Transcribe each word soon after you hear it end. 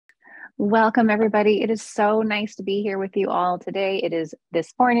Welcome, everybody. It is so nice to be here with you all today. It is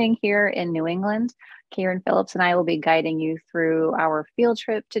this morning here in New England. Karen Phillips and I will be guiding you through our field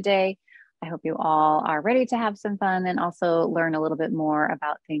trip today. I hope you all are ready to have some fun and also learn a little bit more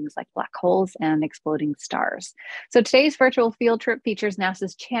about things like black holes and exploding stars. So today's virtual field trip features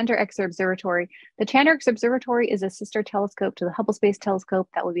NASA's Chandra X Observatory. The Chandra X Observatory is a sister telescope to the Hubble Space Telescope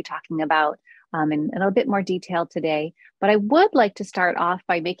that we'll be talking about in a bit more detail today. But I would like to start off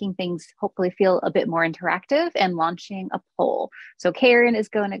by making things hopefully feel a bit more interactive and launching a poll. So Karen is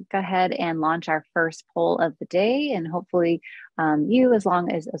going to go ahead and launch our first poll of the day, and hopefully you, as well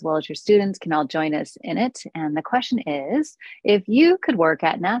as your students, can all join us in it. And the question is, if you could work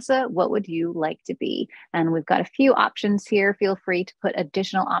at NASA, what would you like to be? And we've got a few options here. Feel free to put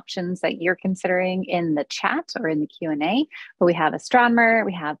additional options that you're considering in the chat or in the Q&A. But we have astronomer,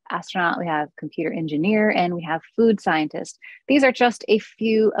 we have astronaut, we have computer engineer, and we have food scientist. These are just a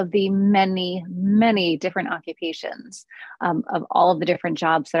few of the many, many different occupations of all of the different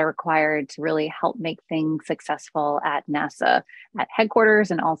jobs that are required to really help make things successful at NASA, at headquarters,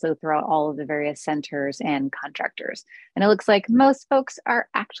 and also throughout all of the various centers and contractors. And it looks like most folks are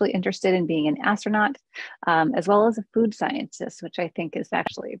actually interested in being an astronaut, as well as a food scientist, which I think is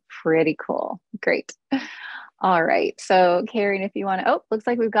actually pretty cool. Great. All right, so Karen, if you want to, looks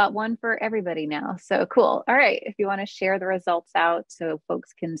like we've got one for everybody now. So cool. All right, if you want to share the results out so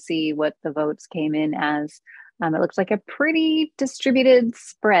folks can see what the votes came in as. It looks like a pretty distributed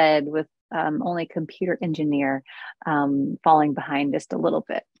spread with only computer engineer falling behind just a little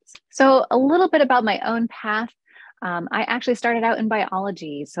bit. So a little bit about my own path. I actually started out in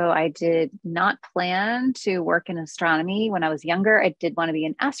biology, so I did not plan to work in astronomy when I was younger. I did want to be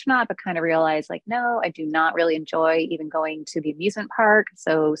an astronaut, but kind of realized like, no, I do not really enjoy even going to the amusement park.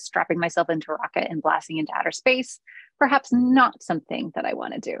 So strapping myself into a rocket and blasting into outer space, perhaps not something that I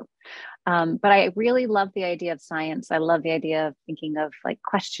want to do. But I really love the idea of science. I love the idea of thinking of like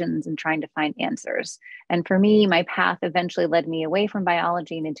questions and trying to find answers. And for me, my path eventually led me away from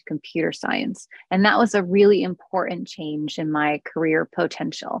biology and into computer science. And that was a really important change in my career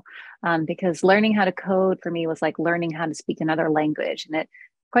potential, because learning how to code for me was like learning how to speak another language. And it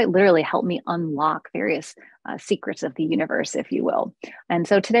quite literally helped me unlock various secrets of the universe, if you will. And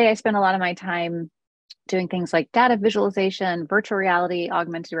so today I spend a lot of my time doing things like data visualization, virtual reality,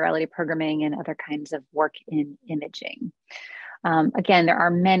 augmented reality programming, and other kinds of work in imaging. Again, there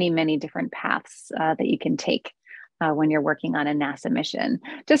are many, many different paths that you can take when you're working on a NASA mission.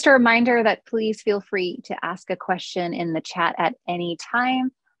 Just a reminder that please feel free to ask a question in the chat at any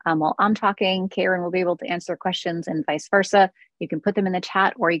time. While I'm talking, Karen will be able to answer questions and vice versa. You can put them in the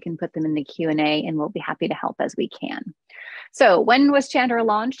chat or you can put them in the Q&A, and we'll be happy to help as we can. So when was Chandra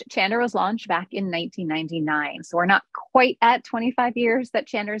launched? Chandra was launched back in 1999. So we're not quite at 25 years that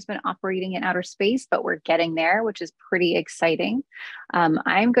Chandra has been operating in outer space, but we're getting there, which is pretty exciting.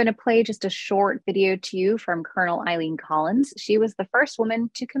 I'm going to play just a short video to you from Colonel Eileen Collins. She was the first woman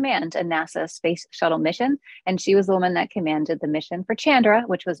to command a NASA space shuttle mission, and she was the woman that commanded the mission for Chandra,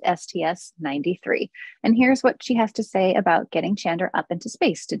 which was STS-93. And here's what she has to say about getting Chandra up into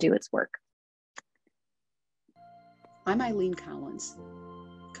space to do its work. I'm Eileen Collins,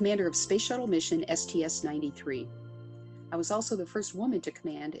 commander of Space Shuttle Mission STS-93. I was also the first woman to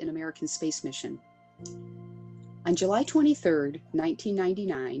command an American space mission. On July 23,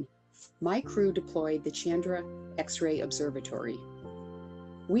 1999, my crew deployed the Chandra X-ray Observatory.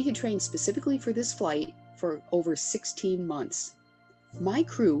 We had trained specifically for this flight for over 16 months. My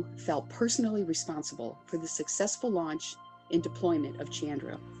crew felt personally responsible for the successful launch and deployment of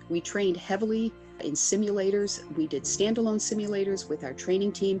Chandra. We trained heavily in simulators. We did standalone simulators with our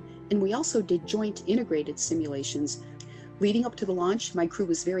training team, and we also did joint integrated simulations. Leading up to the launch, my crew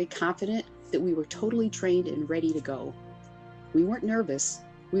was very confident that we were totally trained and ready to go. We weren't nervous.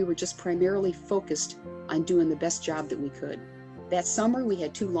 We were just primarily focused on doing the best job that we could. That summer, we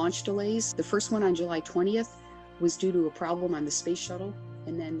had 2 launch delays. The first one on July 20th was due to a problem on the space shuttle.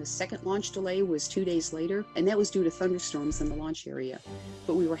 And then the second launch delay was 2 days later, and that was due to thunderstorms in the launch area.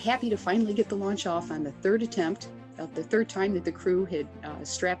 But we were happy to finally get the launch off on the 3rd attempt, the 3rd time that the crew had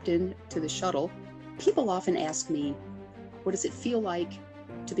strapped in to the shuttle. People often ask me, what does it feel like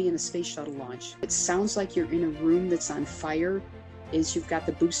to be in a space shuttle launch? It sounds like you're in a room that's on fire, as you've got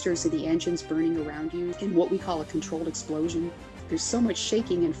the boosters and the engines burning around you, in what we call a controlled explosion. There's so much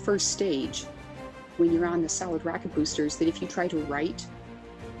shaking in first stage when you're on the solid rocket boosters that if you try to write,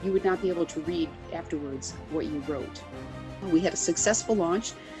 you would not be able to read afterwards what you wrote. We had a successful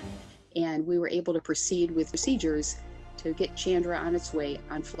launch, and we were able to proceed with procedures to get Chandra on its way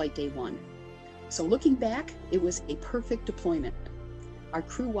on flight day 1. So looking back, it was a perfect deployment. Our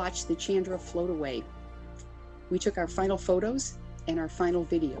crew watched the Chandra float away. We took our final photos and our final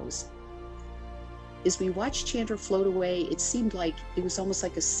videos. As we watched Chandra float away, it seemed like it was almost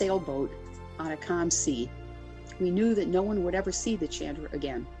like a sailboat on a calm sea. We knew that no one would ever see the Chandra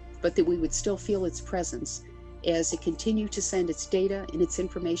again, but that we would still feel its presence as it continued to send its data and its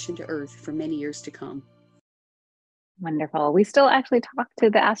information to Earth for many years to come. Wonderful. We still actually talk to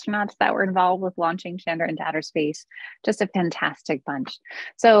the astronauts that were involved with launching Chandra into outer space. Just a fantastic bunch.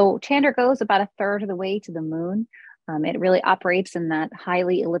 So Chandra goes about a third of the way to the moon. It really operates in that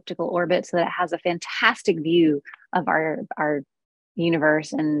highly elliptical orbit so that it has a fantastic view of our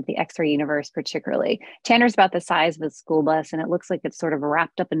universe and the X-ray universe particularly. Chandra's about the size of a school bus, and it looks like it's sort of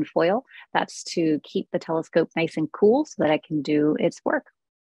wrapped up in foil. That's to keep the telescope nice and cool so that it can do its work.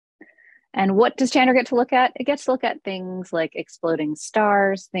 And what does Chandra get to look at? It gets to look at things like exploding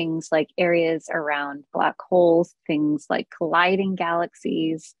stars, things like areas around black holes, things like colliding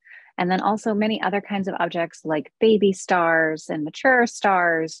galaxies, and then also many other kinds of objects like baby stars and mature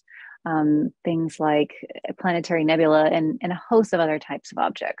stars, things like planetary nebula, and a host of other types of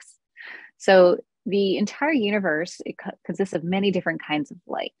objects. So the entire universe, it consists of many different kinds of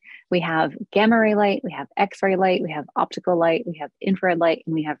light. We have gamma ray light, we have X-ray light, we have optical light, we have infrared light,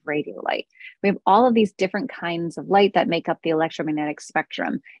 and we have radio light. We have all of these different kinds of light that make up the electromagnetic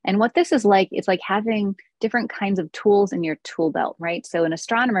spectrum. And what this is like, it's like having different kinds of tools in your tool belt, right? So an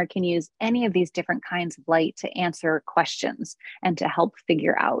astronomer can use any of these different kinds of light to answer questions and to help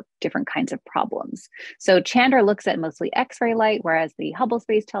figure out different kinds of problems. So Chandra looks at mostly X-ray light, whereas the Hubble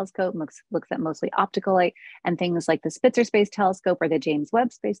Space Telescope looks at mostly optical light, and things like the Spitzer Space Telescope or the James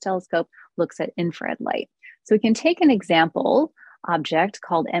Webb Space Telescope looks at infrared light. So we can take an example object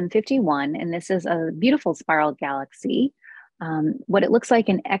called M51, and this is a beautiful spiral galaxy. What it looks like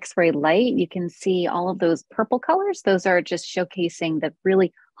in X-ray light, you can see all of those purple colors. Those are just showcasing the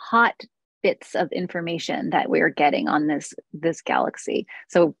really hot bits of information that we're getting on this galaxy.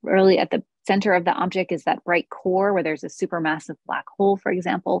 So really at the center of the object is that bright core where there's a supermassive black hole, for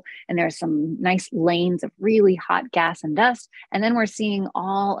example, and there's some nice lanes of really hot gas and dust. And then we're seeing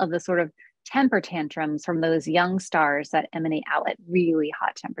all of the sort of temper tantrums from those young stars that emanate out at really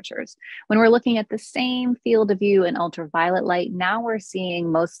hot temperatures. When we're looking at the same field of view in ultraviolet light, now we're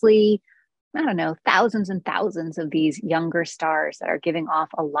seeing mostly, I don't know, thousands and thousands of these younger stars that are giving off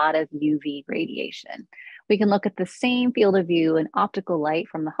a lot of UV radiation. We can look at the same field of view in optical light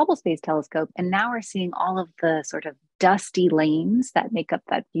from the Hubble Space Telescope, and now we're seeing all of the sort of dusty lanes that make up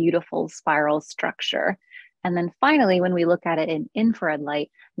that beautiful spiral structure. And then finally, when we look at it in infrared light,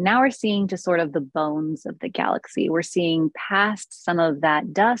 now we're seeing just sort of the bones of the galaxy. We're seeing past some of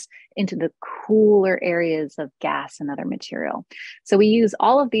that dust into the cooler areas of gas and other material. So we use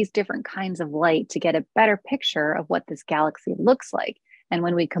all of these different kinds of light to get a better picture of what this galaxy looks like. And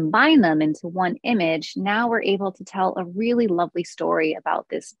when we combine them into one image, now we're able to tell a really lovely story about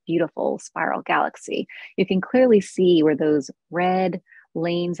this beautiful spiral galaxy. You can clearly see where those red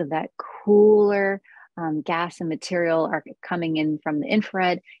lanes of that cooler gas and material are coming in from the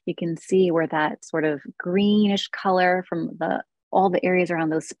infrared. You can see where that sort of greenish color from all the areas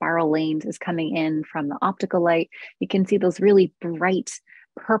around those spiral lanes is coming in from the optical light. You can see those really bright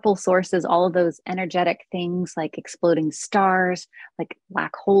purple sources, all of those energetic things like exploding stars, like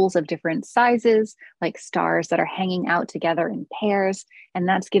black holes of different sizes, like stars that are hanging out together in pairs. And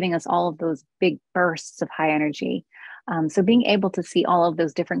that's giving us all of those big bursts of high energy. So being able to see all of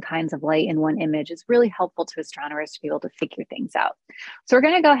those different kinds of light in one image is really helpful to astronomers to be able to figure things out. So we're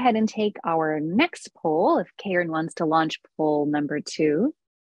going to go ahead and take our next poll if Karen wants to launch poll number 2.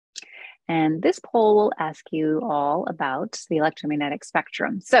 And this poll will ask you all about the electromagnetic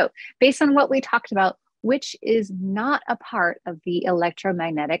spectrum. So based on what we talked about, which is not a part of the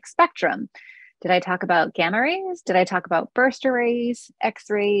electromagnetic spectrum? Did I talk about gamma rays? Did I talk about burst arrays,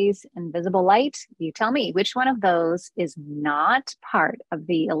 X-rays, invisible light? You tell me which one of those is not part of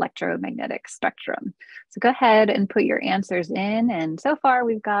the electromagnetic spectrum. So go ahead and put your answers in. And so far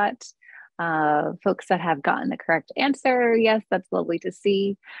we've got folks that have gotten the correct answer. Yes, that's lovely to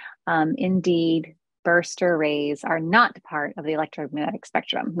see. Indeed, burst arrays are not part of the electromagnetic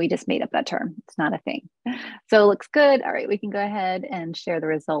spectrum. We just made up that term. It's not a thing. So it looks good. All right, we can go ahead and share the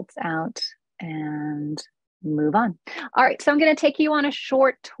results out and move on. All right, so I'm going to take you on a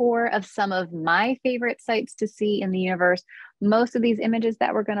short tour of some of my favorite sights to see in the universe. Most of these images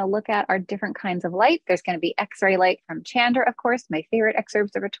that we're going to look at are different kinds of light. There's going to be X-ray light from Chandra, of course, my favorite X-ray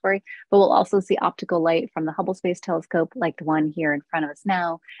observatory, but we'll also see optical light from the Hubble Space Telescope, like the one here in front of us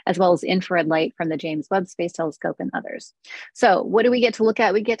now, as well as infrared light from the James Webb Space Telescope and others. So what do we get to look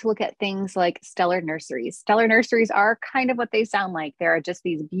at? We get to look at things like stellar nurseries. Stellar nurseries are kind of what they sound like. There are just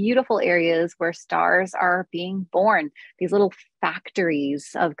these beautiful areas where stars are being born, these little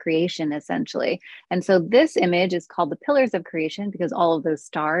factories of creation, essentially. And so this image is called the pillars of creation because all of those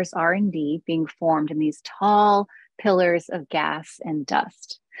stars are indeed being formed in these tall pillars of gas and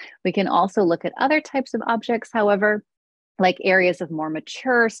dust. We can also look at other types of objects, however, like areas of more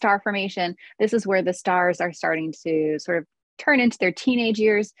mature star formation. This is where the stars are starting to sort of turn into their teenage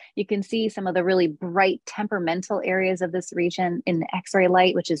years. You can see some of the really bright temperamental areas of this region in the X-ray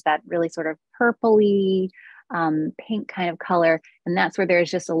light, which is that really sort of purpley, pink kind of color. And that's where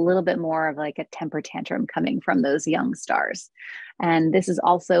there's just a little bit more of like a temper tantrum coming from those young stars. And this is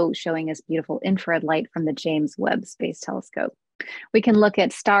also showing us beautiful infrared light from the James Webb Space Telescope. We can look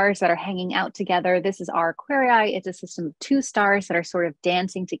at stars that are hanging out together. This is our Aquarii. It's a system of two stars that are sort of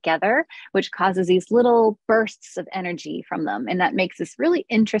dancing together, which causes these little bursts of energy from them. And that makes this really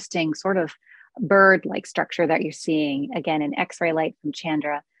interesting sort of bird-like structure that you're seeing, again, in X-ray light from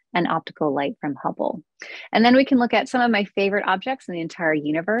Chandra and optical light from Hubble. And then we can look at some of my favorite objects in the entire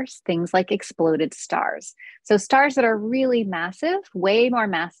universe, things like exploded stars. So stars that are really massive, way more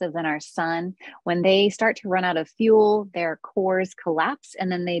massive than our sun, when they start to run out of fuel, their cores collapse and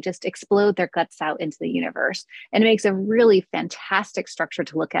then they just explode their guts out into the universe. And it makes a really fantastic structure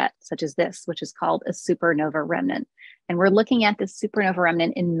to look at, such as this, which is called a supernova remnant. And we're looking at this supernova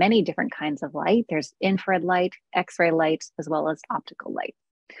remnant in many different kinds of light. There's infrared light, X-ray light, as well as optical light.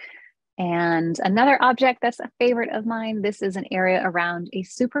 And another object that's a favorite of mine, this is an area around a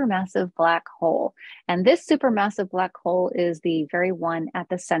supermassive black hole. And this supermassive black hole is the very one at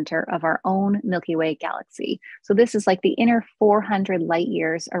the center of our own Milky Way galaxy. So this is like the inner 400 light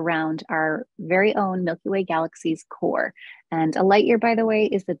years around our very own Milky Way galaxy's core. And a light year, by the way,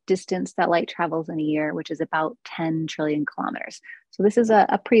 is the distance that light travels in a year, which is about 10 trillion kilometers. So this is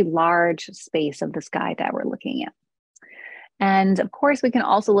a pretty large space of the sky that we're looking at. And of course, we can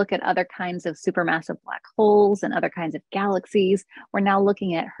also look at other kinds of supermassive black holes and other kinds of galaxies. We're now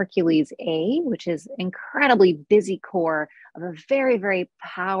looking at Hercules A, which is an incredibly busy core of a very, very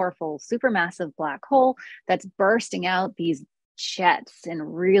powerful supermassive black hole that's bursting out these jets in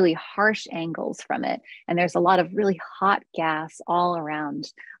really harsh angles from it. And there's a lot of really hot gas all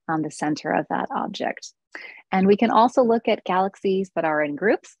around the center of that object. And we can also look at galaxies that are in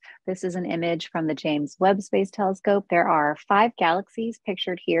groups. This is an image from the James Webb Space Telescope. There are 5 galaxies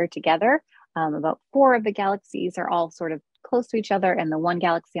pictured here together. About 4 of the galaxies are all sort of close to each other, and the one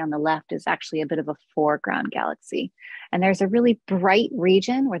galaxy on the left is actually a bit of a foreground galaxy. And there's a really bright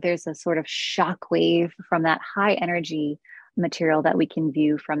region where there's a sort of shock wave from that high energy material that we can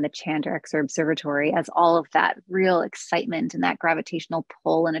view from the Chandra X-ray Observatory, as all of that real excitement and that gravitational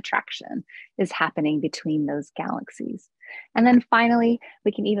pull and attraction is happening between those galaxies. And then finally,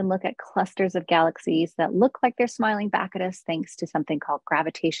 we can even look at clusters of galaxies that look like they're smiling back at us thanks to something called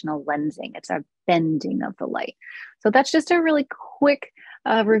gravitational lensing. It's a bending of the light. So that's just a really quick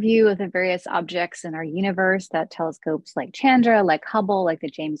review of the various objects in our universe that telescopes like Chandra, like Hubble, like the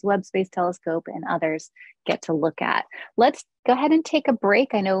James Webb Space Telescope, and others get to look at. Let's go ahead and take a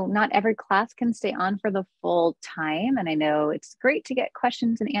break. I know not every class can stay on for the full time, and I know it's great to get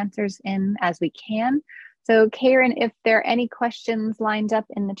questions and answers in as we can. So Karen, if there are any questions lined up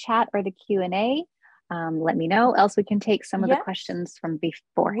in the chat or the Q&A, let me know, else we can take some of the questions from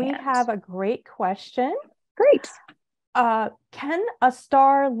beforehand. We have a great question. Great. Can a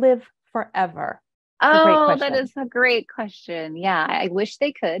star live forever? Oh, that is a great question. Yeah, I wish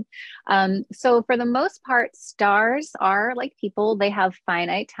they could. So for the most part, stars are like people. They have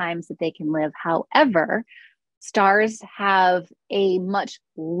finite times that they can live. However, stars have a much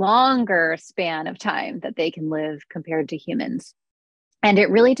longer span of time that they can live compared to humans. And it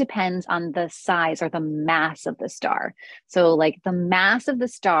really depends on the size or the mass of the star. So like the mass of the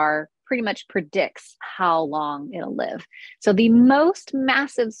star pretty much predicts how long it'll live. So the most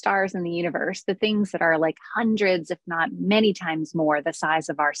massive stars in the universe, the things that are like hundreds, if not many times more the size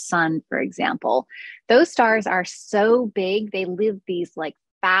of our sun, for example, those stars are so big, they live these like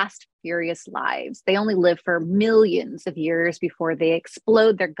fast, furious lives. They only live for millions of years before they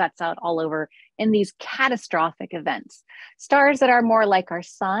explode their guts out all over in these catastrophic events. Stars that are more like our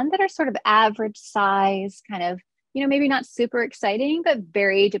sun, that are sort of average size, kind of, you know, maybe not super exciting, but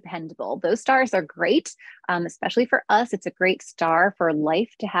very dependable. Those stars are great, especially for us. It's a great star for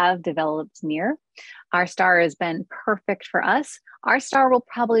life to have developed near. Our star has been perfect for us. Our star will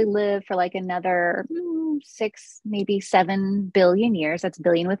probably live for like another 6, maybe 7 billion years. That's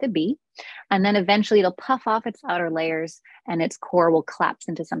billion with a B. And then eventually it'll puff off its outer layers and its core will collapse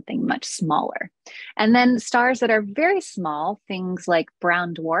into something much smaller. And then stars that are very small, things like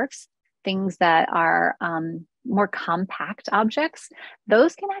brown dwarfs, things that are more compact objects,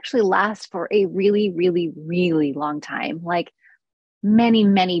 those can actually last for a really, really, really long time, like many,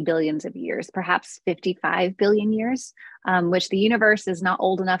 many billions of years, perhaps 55 billion years, which the universe is not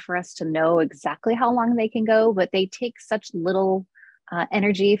old enough for us to know exactly how long they can go, but they take such little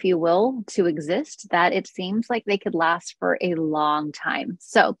energy, if you will, to exist that it seems like they could last for a long time.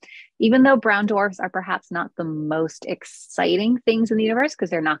 So even though brown dwarfs are perhaps not the most exciting things in the universe because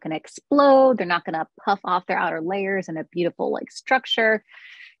they're not going to explode, they're not going to puff off their outer layers in a beautiful like structure,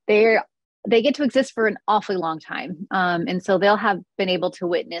 they get to exist for an awfully long time. And so they'll have been able to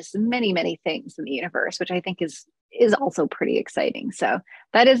witness many, many things in the universe, which I think is also pretty exciting. So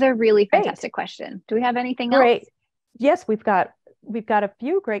that is a really fantastic question. Do we have anything else? Yes, we've got a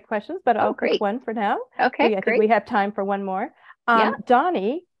few great questions, but I'll pick one for now. Okay, I think we have time for one more. Yeah.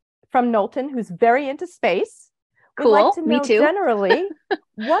 Donnie from Knowlton, who's very into space, would cool. like to know Me too. generally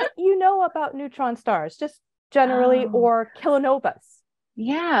what you know about neutron stars, just generally, or kilonovas.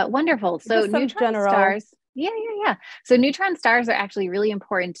 Yeah, wonderful. So neutron stars. Yeah. So neutron stars are actually really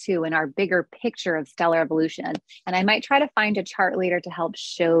important too in our bigger picture of stellar evolution. And I might try to find a chart later to help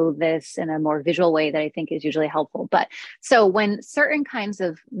show this in a more visual way that I think is usually helpful. But so when certain kinds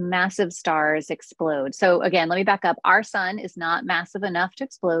of massive stars explode, so again, let me back up. Our sun is not massive enough to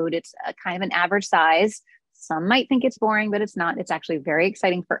explode. It's a kind of an average size. Some might think it's boring, but it's not. It's actually very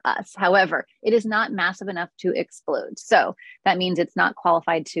exciting for us. However, it is not massive enough to explode. So that means it's not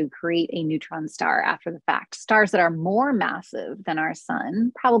qualified to create a neutron star after the fact. Stars that are more massive than our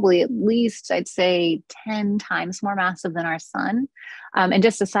sun, probably at least, I'd say 10 times more massive than our sun. And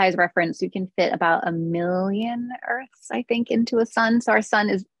just a size reference, you can fit about 1 million Earths, I think, into a sun. So our sun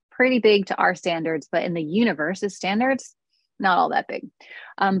is pretty big to our standards, but in the universe's standards, not all that big.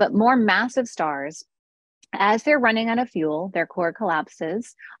 But more massive stars, as they're running out of fuel, their core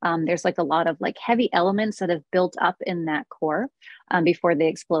collapses. There's like a lot of like heavy elements that have built up in that core before they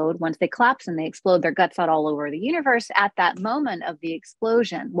explode. Once they collapse and they explode their guts out all over the universe, at that moment of the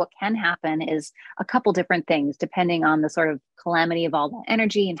explosion, what can happen is a couple different things, depending on the sort of calamity of all the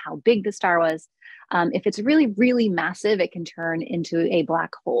energy and how big the star was. If it's really, really massive, it can turn into a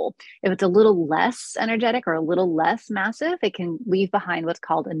black hole. If it's a little less energetic or a little less massive, it can leave behind what's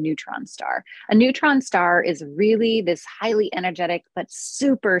called a neutron star. A neutron star is really this highly energetic, but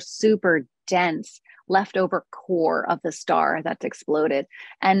super, super dense leftover core of the star that's exploded.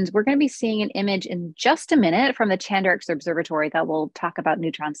 And we're going to be seeing an image in just a minute from the Chandra Observatory that will talk about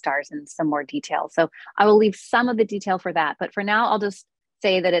neutron stars in some more detail. So I will leave some of the detail for that. But for now, I'll just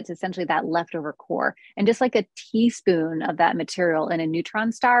say that it's essentially that leftover core. And just like a teaspoon of that material in a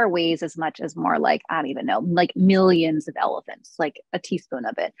neutron star weighs as much as more like, I don't even know, like millions of elephants, like a teaspoon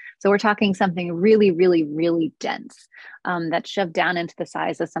of it. So we're talking something really, really, really dense that's shoved down into the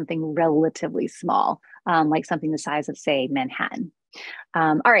size of something relatively small, like something the size of, say, Manhattan.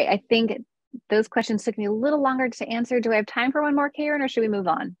 All right, I think those questions took me a little longer to answer. Do I have time for one more, Karen, or should we move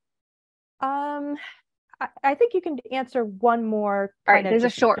on? I think you can answer one more. All right, there's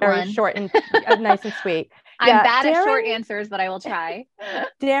a short one. Short and nice and sweet. I'm bad at short answers, but I will try.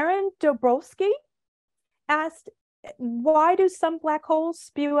 Darren Dobrowski asked, why do some black holes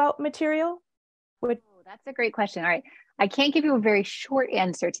spew out material? That's a great question. All right. I can't give you a very short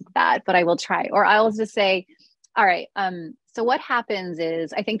answer to that, but I will try. Or I'll just say, all right, so what happens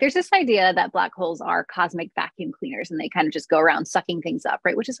is, I think there's this idea that black holes are cosmic vacuum cleaners and they kind of just go around sucking things up,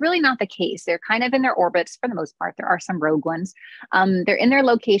 right? Which is really not the case. They're kind of in their orbits for the most part. There are some rogue ones. They're in their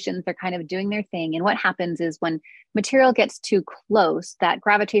locations. They're kind of doing their thing. And what happens is when material gets too close, that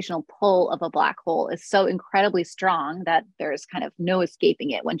gravitational pull of a black hole is so incredibly strong that there's kind of no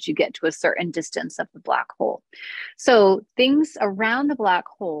escaping it once you get to a certain distance of the black hole. So things around the black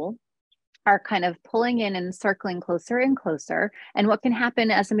hole are kind of pulling in and circling closer and closer. And what can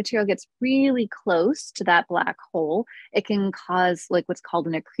happen as the material gets really close to that black hole, it can cause like what's called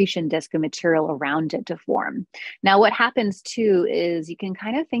an accretion disk of material around it to form. Now, what happens too is you can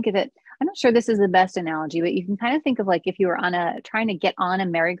kind of think of it, I'm not sure this is the best analogy, but you can kind of think of like if you were trying to get on a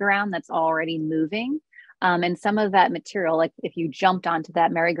merry-go-round that's already moving. And some of that material, like if you jumped onto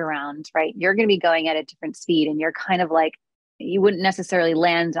that merry-go-round, right, you're going to be going at a different speed and you're kind of like, you wouldn't necessarily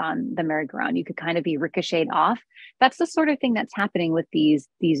land on the merry-go-round. You could kind of be ricocheted off. That's the sort of thing that's happening with these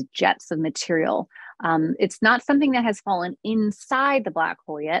jets of material. It's not something that has fallen inside the black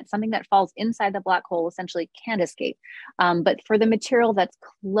hole yet. Something that falls inside the black hole essentially can't escape. But for the material that's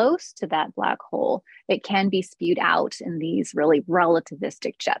close to that black hole, it can be spewed out in these really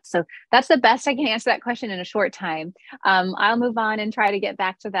relativistic jets. So that's the best I can answer that question in a short time. I'll move on and try to get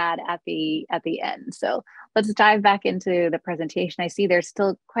back to that at the end. So let's dive back into the presentation. I see there's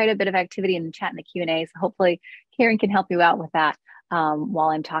still quite a bit of activity in the chat and the Q&A, so hopefully Karen can help you out with that while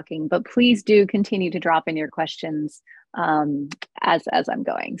I'm talking, but please do continue to drop in your questions as I'm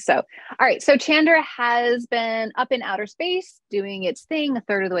going. So, all right, so Chandra has been up in outer space doing its thing, a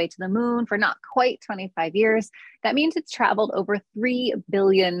third of the way to the moon for not quite 25 years. That means it's traveled over 3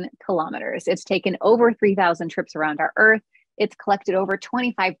 billion kilometers. It's taken over 3,000 trips around our Earth. It's collected over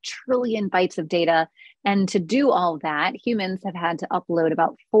 25 trillion bytes of data. And to do all of that, humans have had to upload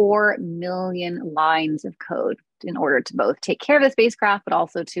about 4 million lines of code in order to both take care of the spacecraft, but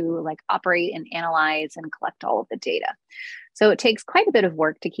also to like operate and analyze and collect all of the data. So it takes quite a bit of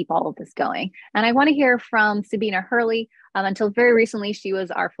work to keep all of this going. And I want to hear from Sabina Hurley. Until very recently, she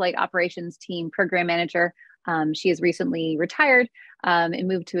was our flight operations team program manager. She has recently retired and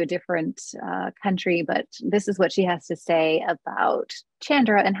moved to a different country, but this is what she has to say about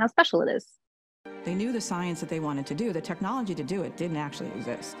Chandra and how special it is. They knew the science that they wanted to do. The technology to do it didn't actually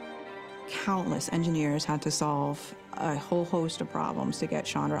exist. Countless engineers had to solve a whole host of problems to get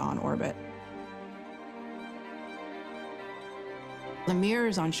Chandra on orbit. The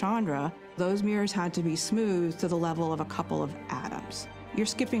mirrors on Chandra, those mirrors had to be smooth to the level of a couple of atoms. You're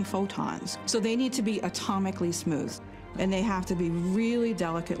skipping photons, so they need to be atomically smooth. And they have to be really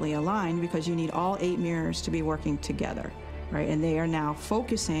delicately aligned because you need all 8 mirrors to be working together, right? And they are now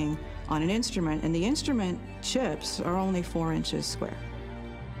focusing on an instrument, and the instrument chips are only 4 inches square.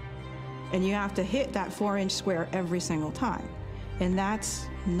 And you have to hit that 4-inch square every single time. And that's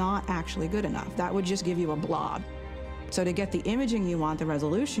not actually good enough. That would just give you a blob. So to get the imaging you want, the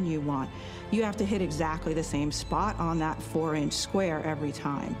resolution you want, you have to hit exactly the same spot on that 4-inch square every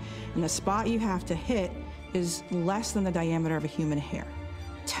time. And the spot you have to hit is less than the diameter of a human hair,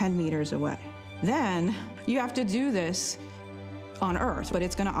 10 meters away. Then you have to do this on Earth, but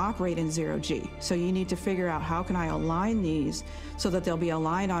it's going to operate in 0G. So you need to figure out, how can I align these so that they'll be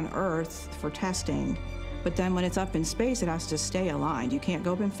aligned on Earth for testing, but then when it's up in space, it has to stay aligned. You can't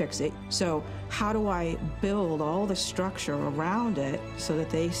go up and fix it. So how do I build all the structure around it so that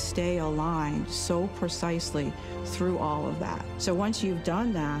they stay aligned so precisely through all of that? So once you've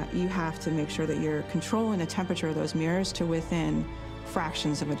done that, you have to make sure that you're controlling the temperature of those mirrors to within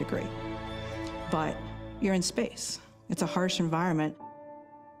fractions of a degree. But you're in space. It's a harsh environment.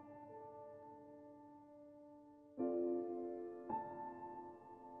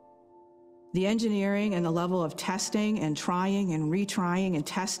 The engineering and the level of testing and trying and retrying and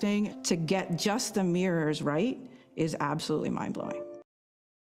testing to get just the mirrors right is absolutely mind-blowing.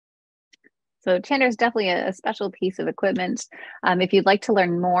 So Chandra is definitely a special piece of equipment. If you'd like to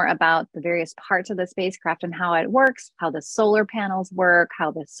learn more about the various parts of the spacecraft and how it works, how the solar panels work,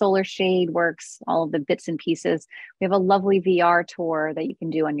 how the solar shade works, all of the bits and pieces, we have a lovely VR tour that you can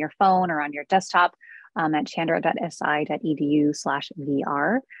do on your phone or on your desktop at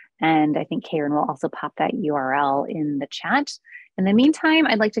chandra.si.edu/VR. And I think Karen will also pop that URL in the chat. In the meantime,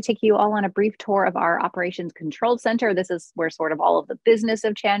 I'd like to take you all on a brief tour of our Operations Control Center. This is where sort of all of the business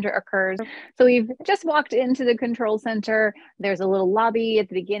of Chandra occurs. So we've just walked into the control center. There's a little lobby at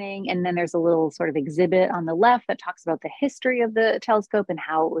the beginning, and then there's a little sort of exhibit on the left that talks about the history of the telescope and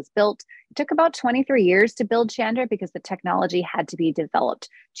how it was built. It took about 23 years to build Chandra because the technology had to be developed.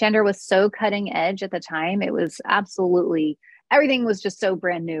 Chandra was so cutting edge at the time. It was absolutely, everything was just so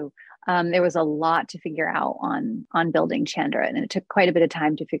brand new. There was a lot to figure out on building Chandra, and it took quite a bit of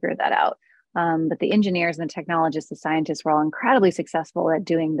time to figure that out. But the engineers and the technologists, the scientists were all incredibly successful at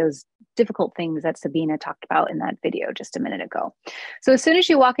doing those difficult things that Sabina talked about in that video just a minute ago. So as soon as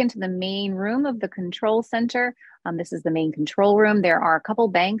you walk into the main room of the control center, this is the main control room. There are a couple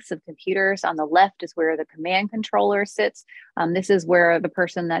banks of computers. On the left is where the command controller sits. This is where the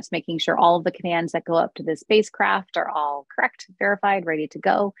person that's making sure all of the commands that go up to the spacecraft are all correct, verified, ready to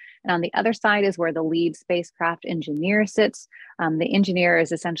go. And on the other side is where the lead spacecraft engineer sits. The engineer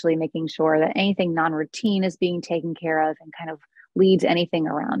is essentially making sure that anything non-routine is being taken care of and kind of leads anything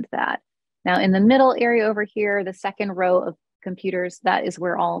around that. Now in the middle area over here, the second row of computers, that is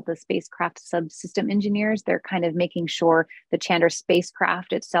where all of the spacecraft subsystem engineers, they're kind of making sure the Chandra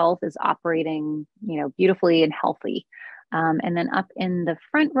spacecraft itself is operating, beautifully and healthy. And then up in the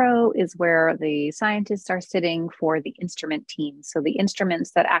front row is where the scientists are sitting for the instrument team. So the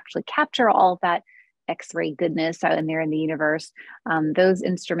instruments that actually capture all of that X-ray goodness out in there in the universe. Those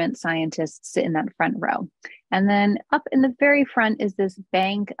instrument scientists sit in that front row. And then up in the very front is this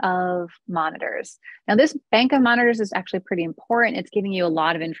bank of monitors. Now, this bank of monitors is actually pretty important. It's giving you a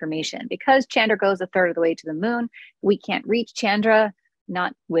lot of information. Because Chandra goes a third of the way to the moon, we can't reach Chandra,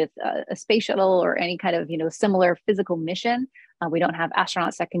 not with a space shuttle or any kind of, similar physical mission. We don't have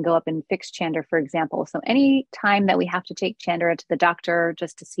astronauts that can go up and fix Chandra, for example. So any time that we have to take Chandra to the doctor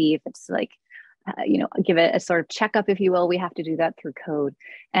just to see if it's like, give it a sort of checkup, if you will, we have to do that through code.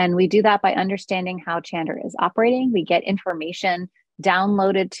 And we do that by understanding how Chandra is operating. We get information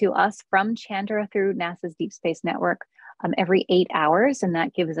downloaded to us from Chandra through NASA's Deep Space Network every 8 hours. And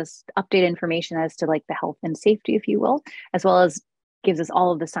that gives us updated information as to like the health and safety, if you will, as well as gives us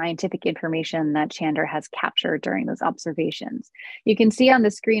all of the scientific information that Chandra has captured during those observations. You can see on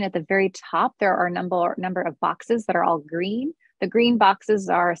the screen at the very top, there are a number of boxes that are all green. The green boxes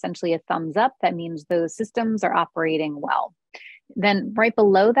are essentially a thumbs up. That means those systems are operating well. Then right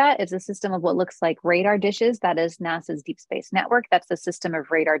below that is a system of what looks like radar dishes. That is NASA's Deep Space Network. That's the system of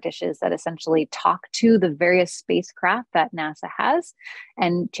radar dishes that essentially talk to the various spacecraft that NASA has.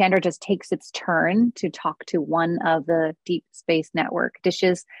 And Chandra just takes its turn to talk to one of the Deep Space Network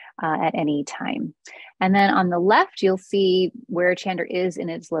dishes at any time. And then on the left, you'll see where Chandra is in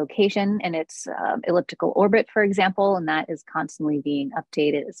its location and its elliptical orbit, for example, and that is constantly being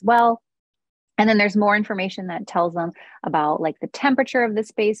updated as well. And then there's more information that tells them about like the temperature of the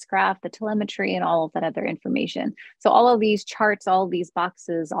spacecraft, the telemetry, and all of that other information. So all of these charts, all of these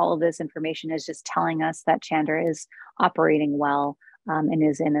boxes, all of this information is just telling us that Chandra is operating well and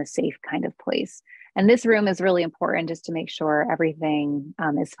is in a safe kind of place. And this room is really important just to make sure everything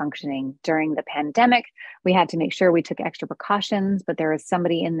is functioning. During the pandemic, we had to make sure we took extra precautions, but there is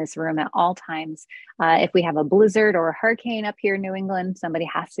somebody in this room at all times. If we have a blizzard or a hurricane up here in New England, somebody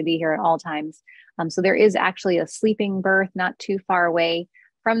has to be here at all times. So there is actually a sleeping berth not too far away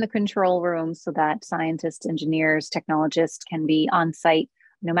from the control room so that scientists, engineers, technologists can be on site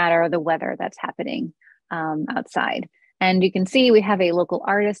no matter the weather that's happening outside. And you can see we have a local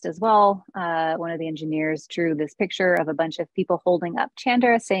artist as well. One of the engineers drew this picture of a bunch of people holding up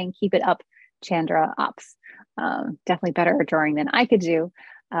Chandra saying, "Keep it up, Chandra Ops." Definitely better drawing than I could do,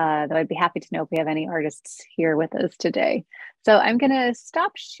 though I'd be happy to know if we have any artists here with us today. So I'm gonna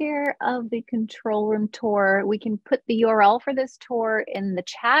stop share of the control room tour. We can put the URL for this tour in the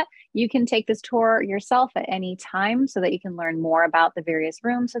chat. You can take this tour yourself at any time so that you can learn more about the various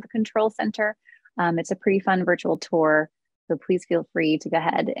rooms of the control center. It's a pretty fun virtual tour, so please feel free to go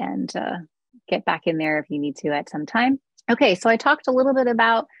ahead and get back in there if you need to at some time. Okay, so I talked a little bit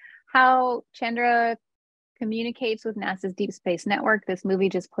about how Chandra communicates with NASA's Deep Space Network. This movie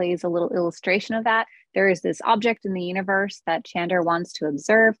just plays a little illustration of that. There is this object in the universe that Chandra wants to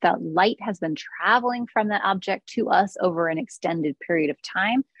observe. That light has been traveling from that object to us over an extended period of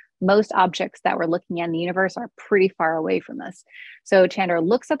time. Most objects that we're looking at in the universe are pretty far away from us. So Chandra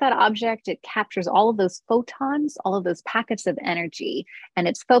looks at that object, it captures all of those photons, all of those packets of energy, and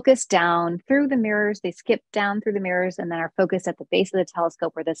it's focused down through the mirrors. They skip down through the mirrors and then are focused at the base of the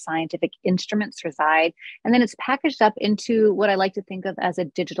telescope where the scientific instruments reside. And then it's packaged up into what I like to think of as a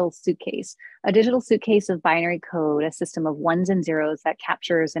digital suitcase of binary code, a system of ones and zeros that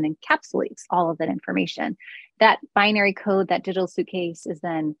captures and encapsulates all of that information. That binary code, that digital suitcase, is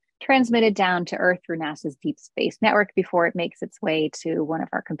then transmitted down to Earth through NASA's Deep Space Network before it makes its way to one of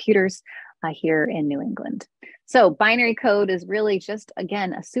our computers here in New England. So binary code is really just,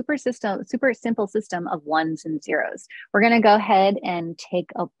 again, a super simple system of ones and zeros. We're going to go ahead and take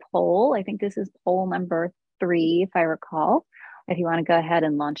a poll. I think this is poll number 3, if I recall. If you want to go ahead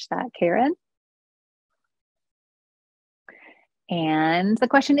and launch that, Karen. And the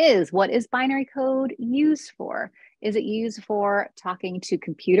question is, what is binary code used for? Is it used for talking to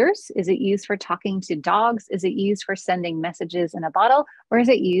computers? Is it used for talking to dogs? Is it used for sending messages in a bottle? Or is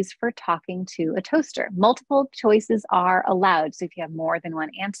it used for talking to a toaster? Multiple choices are allowed. So if you have more than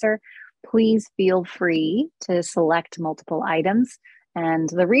one answer, please feel free to select multiple items. And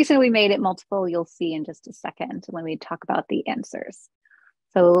the reason we made it multiple, you'll see in just a second when we talk about the answers.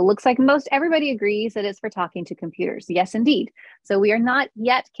 So it looks like everybody agrees that it's for talking to computers. Yes, indeed. So we are not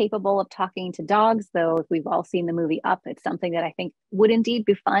yet capable of talking to dogs, though if we've all seen the movie Up, it's something that I think would indeed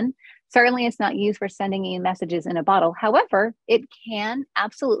be fun. Certainly it's not used for sending in messages in a bottle. However, it can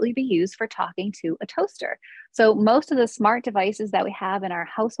absolutely be used for talking to a toaster. So most of the smart devices that we have in our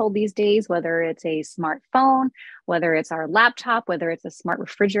household these days, whether it's a smartphone, whether it's our laptop, whether it's a smart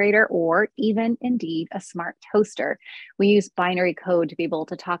refrigerator, or even indeed a smart toaster, we use binary code to be able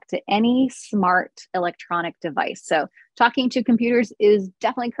to talk to any smart electronic device. So talking to computers is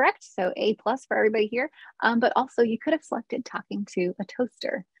definitely correct. So A+ for everybody here. But also you could have selected talking to a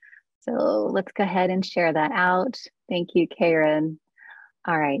toaster. So let's go ahead and share that out. Thank you, Karen.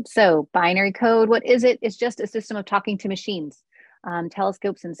 All right, so binary code, what is it? It's just a system of talking to machines.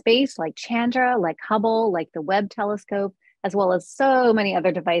 Telescopes in space like Chandra, like Hubble, like the Webb telescope, as well as so many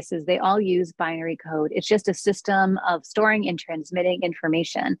other devices, they all use binary code. It's just a system of storing and transmitting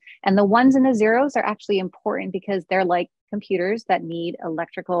information. And the ones and the zeros are actually important because they're like computers that need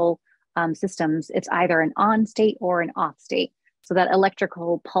electrical systems. It's either an on state or an off state. So that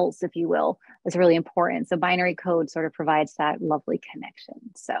electrical pulse, if you will, is really important. So binary code sort of provides that lovely connection.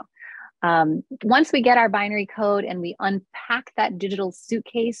 So once we get our binary code and we unpack that digital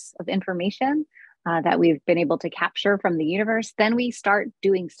suitcase of information that we've been able to capture from the universe, then we start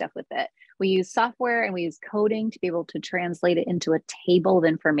doing stuff with it. We use software and we use coding to be able to translate it into a table of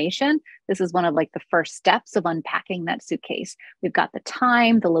information. This is one of like the first steps of unpacking that suitcase. We've got the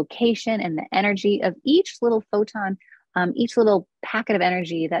time, the location, and the energy of each little photon, each little packet of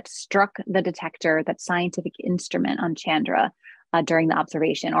energy that struck the detector, that scientific instrument on Chandra during the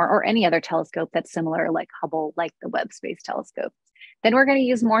observation, or any other telescope that's similar, like Hubble, like the Webb Space Telescope. Then we're going to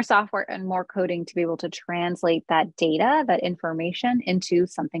use more software and more coding to be able to translate that data, that information, into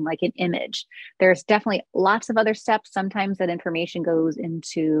something like an image. There's definitely lots of other steps. Sometimes that information goes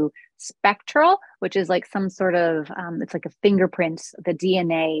into spectral, which is like some sort of, it's like a fingerprint, the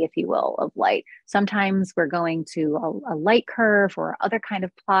DNA, if you will, of light. Sometimes we're going to a light curve or other kind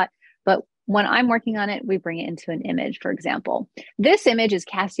of plot. But when I'm working on it, we bring it into an image, for example. This image is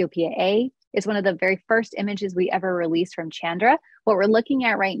Cassiopeia A. It's one of the very first images we ever released from Chandra. What we're looking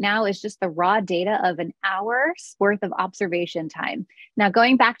at right now is just the raw data of an hour's worth of observation time. Now,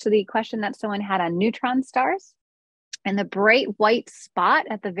 going back to the question that someone had on neutron stars, and the bright white spot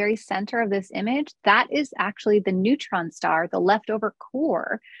at the very center of this image, that is actually the neutron star, the leftover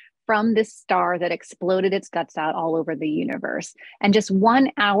core from this star that exploded its guts out all over the universe. And just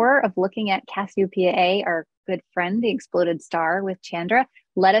 1 hour of looking at Cassiopeia A, our good friend, the exploded star with Chandra,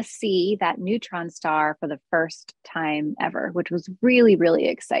 let us see that neutron star for the first time ever, which was really, really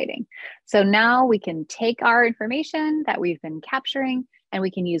exciting. So now we can take our information that we've been capturing and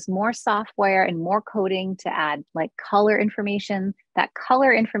we can use more software and more coding to add like color information. That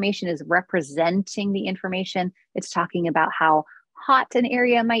color information is representing the information. It's talking about how hot an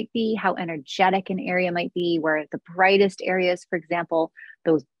area might be, how energetic an area might be, where the brightest areas, for example,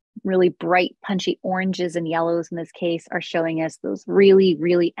 those really bright, punchy oranges and yellows in this case are showing us those really,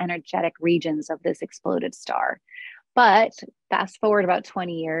 really energetic regions of this exploded star. But fast forward about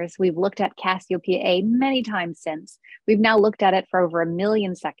 20 years, we've looked at Cassiopeia A many times since. We've now looked at it for over 1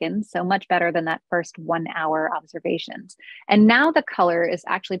 million seconds, so much better than that first 1 hour observations. And now the color is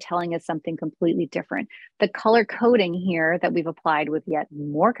actually telling us something completely different. The color coding here that we've applied with yet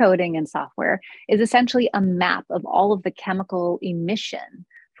more coding and software is essentially a map of all of the chemical emission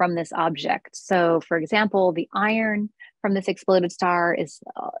from this object. So for example, the iron from this exploded star is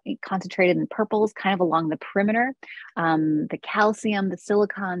concentrated in purples, kind of along the perimeter. The calcium, the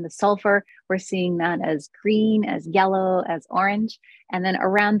silicon, the sulfur, we're seeing that as green, as yellow, as orange. And then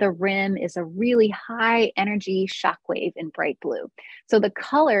around the rim is a really high energy shockwave in bright blue. So the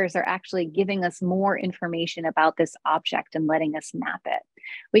colors are actually giving us more information about this object and letting us map it.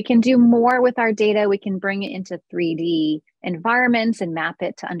 We can do more with our data. We can bring it into 3D environments and map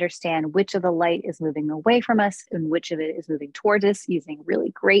it to understand which of the light is moving away from us and which of it is moving towards us using really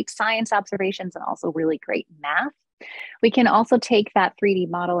great science observations and also really great math. We can also take that 3D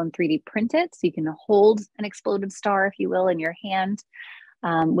model and 3D print it. So you can hold an exploded star, if you will, in your hand.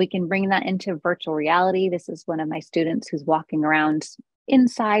 We can bring that into virtual reality. This is one of my students who's walking around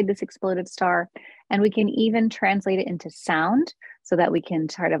inside this exploded star. And we can even translate it into sound so that we can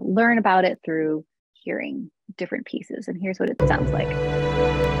sort of learn about it through hearing different pieces. And here's what it sounds like.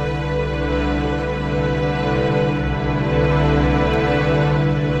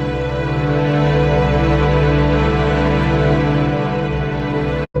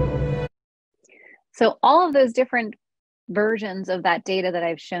 So all of those different versions of that data that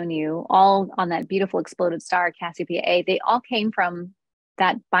I've shown you, all on that beautiful exploded star, Cassiopeia A, they all came from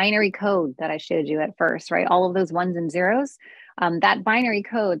that binary code that I showed you at first, right? All of those ones and zeros. That binary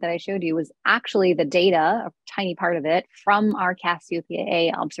code that I showed you was actually the data, a tiny part of it, from our Cassiopeia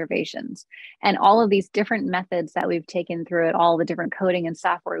A observations. And all of these different methods that we've taken through it, all the different coding and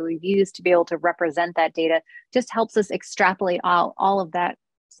software we've used to be able to represent that data, just helps us extrapolate all of that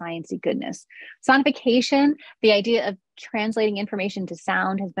sciencey goodness. Sonification, the idea of translating information to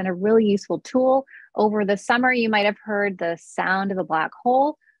sound, has been a really useful tool. Over the summer, you might have heard the sound of a black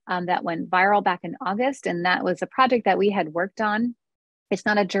hole. That went viral back in August, and that was a project that we had worked on. It's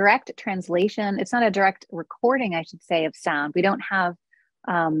not a direct translation. It's not a direct recording, I should say, of sound. We don't have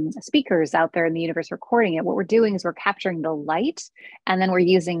speakers out there in the universe recording it. What we're doing is we're capturing the light, and then we're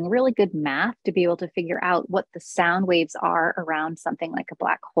using really good math to be able to figure out what the sound waves are around something like a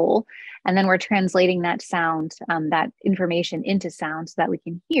black hole. And then we're translating that sound, that information into sound so that we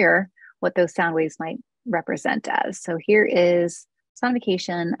can hear what those sound waves might represent as. So here is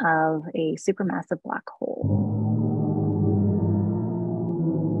sonification of a supermassive black hole.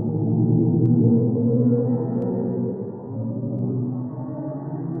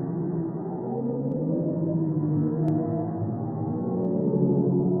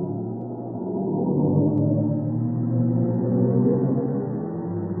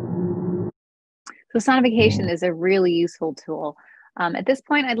 So sonification is a really useful tool. At this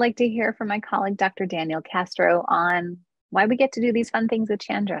point, I'd like to hear from my colleague, Dr. Daniel Castro, on why we get to do these fun things with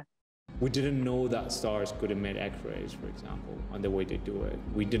Chandra. We didn't know that stars could emit X-rays, for example, on the way they do it.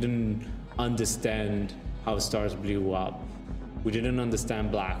 We didn't understand how stars blew up. We didn't understand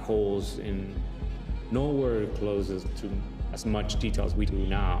black holes in nowhere close to as much detail as we do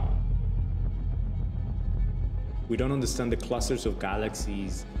now. We don't understand the clusters of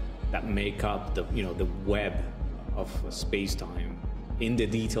galaxies that make up the web of space-time in the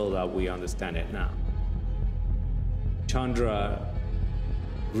detail that we understand it now. Chandra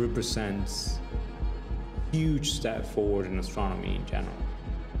represents a huge step forward in astronomy in general.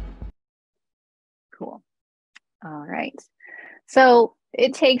 Cool. All right. So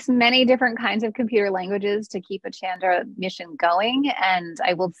it takes many different kinds of computer languages to keep a Chandra mission going. And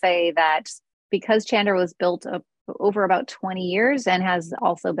I will say that because Chandra was built over about 20 years and has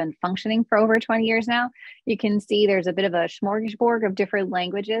also been functioning for over 20 years now, you can see there's a bit of a smorgasbord of different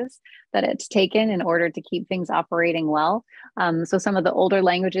languages that it's taken in order to keep things operating well. So some of the older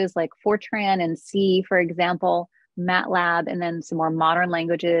languages like Fortran and C, for example, MATLAB, and then some more modern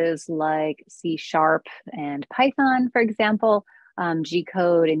languages like C# and Python, for example,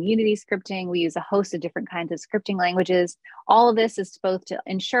 G-code and Unity scripting. We use a host of different kinds of scripting languages. All of this is both to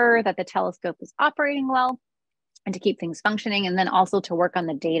ensure that the telescope is operating well and to keep things functioning, and then also to work on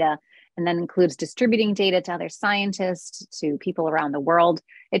the data, and that includes distributing data to other scientists, to people around the world.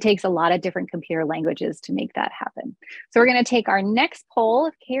 It takes a lot of different computer languages to make that happen. So we're going to take our next poll.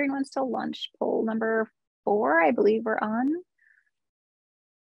 If Karen wants to launch poll number 4, I believe we're on.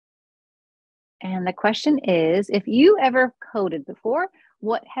 And the question is, if you ever coded before,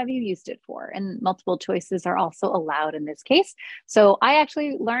 what have you used it for? And multiple choices are also allowed in this case. So I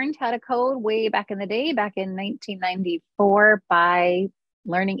actually learned how to code way back in the day, back in 1994, by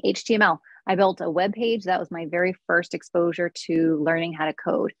learning HTML. I built a web page. That was my very first exposure to learning how to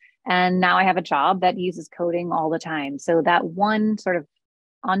code. And now I have a job that uses coding all the time. So that one sort of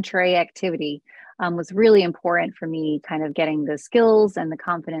entree activity was really important for me, kind of getting the skills and the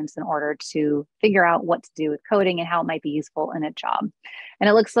confidence in order to figure out what to do with coding and how it might be useful in a job. And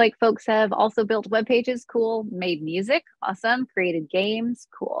it looks like folks have also built web pages, cool, made music, awesome, created games,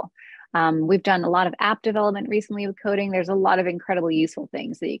 cool. We've done a lot of app development recently with coding. There's a lot of incredibly useful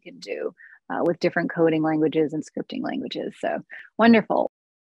things that you can do with different coding languages and scripting languages. So wonderful.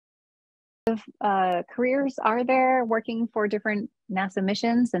 Careers are there working for different NASA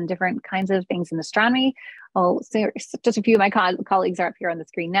missions and different kinds of things in astronomy? Oh, so just a few of my colleagues are up here on the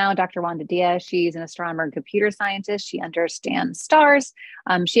screen now. Dr. Wanda Diaz, she's an astronomer and computer scientist. She understands stars.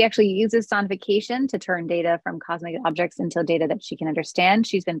 She actually uses sonification to turn data from cosmic objects into data that she can understand.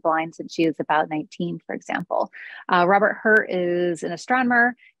 She's been blind since she was about 19, for example. Robert Hurt is an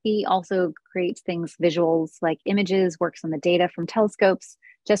astronomer. He also creates things, visuals like images, works on the data from telescopes.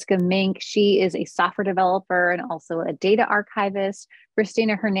 Jessica Mink, she is a software developer and also a data archivist.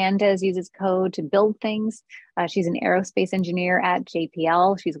 Christina Hernandez uses code to build things. She's an aerospace engineer at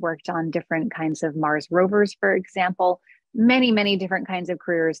JPL. She's worked on different kinds of Mars rovers, for example. Many, many different kinds of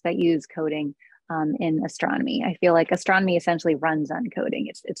careers that use coding in astronomy. I feel like astronomy essentially runs on coding.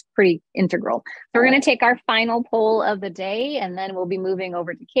 It's pretty integral. So we're going to take our final poll of the day, and then we'll be moving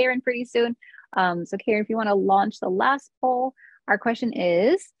over to Karen pretty soon. So Karen, if you want to launch the last poll. Our question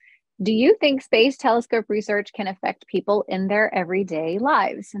is, do you think space telescope research can affect people in their everyday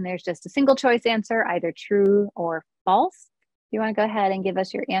lives? And there's just a single choice answer, either true or false. you want to go ahead and give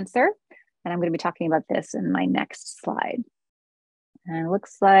us your answer? And I'm going to be talking about this in my next slide. And it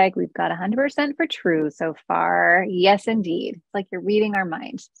looks like we've got 100% for true so far. Yes, indeed. It's like you're reading our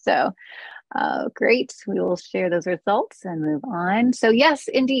minds. So great. We will share those results and move on. So yes,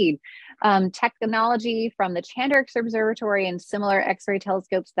 indeed. Technology from the Chandra Observatory and similar X-ray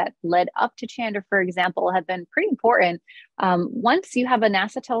telescopes that led up to Chandra, for example, have been pretty important. Once you have a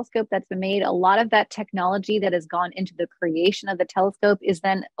NASA telescope that's been made, a lot of that technology that has gone into the creation of the telescope is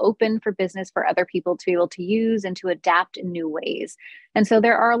then open for business for other people to be able to use and to adapt in new ways. And so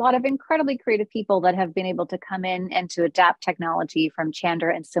there are a lot of incredibly creative people that have been able to come in and to adapt technology from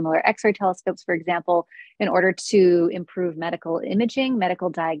Chandra and similar X-ray telescopes, for example, in order to improve medical imaging, medical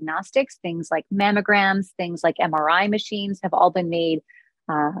diagnostics. Things like mammograms, things like MRI machines have all been made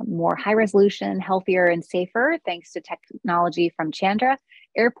more high resolution, healthier, and safer thanks to technology from Chandra.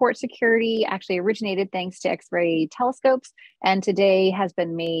 Airport security actually originated thanks to X-ray telescopes, and today has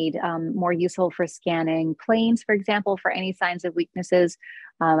been made more useful for scanning planes, for example, for any signs of weaknesses,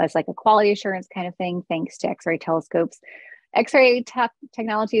 as like a quality assurance kind of thing, thanks to X-ray telescopes. X-ray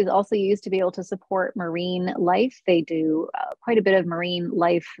technology is also used to be able to support marine life. They do quite a bit of marine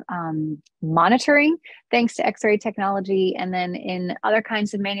life monitoring thanks to X-ray technology. And then in other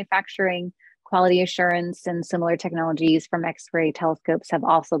kinds of manufacturing, quality assurance and similar technologies from X-ray telescopes have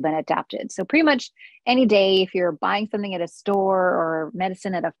also been adapted. So pretty much any day, if you're buying something at a store or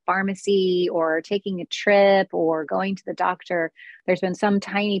medicine at a pharmacy or taking a trip or going to the doctor, there's been some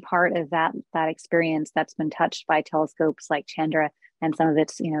tiny part of that experience that's been touched by telescopes like Chandra and some of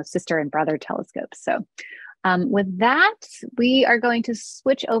its sister and brother telescopes. So with that, we are going to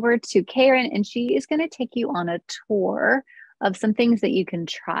switch over to Karen, and she is going to take you on a tour of some things that you can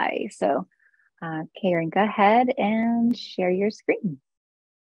try. So Karen, go ahead and share your screen.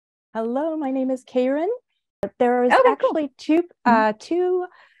 Hello, my name is Karen. There is actually cool.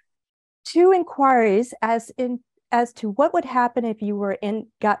 two inquiries as to what would happen if you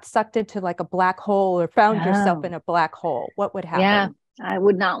got sucked into like a black hole or found yourself in a black hole. What would happen? Yeah, I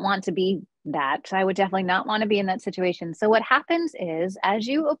would not want to be that. I would definitely not want to be in that situation. So what happens is, as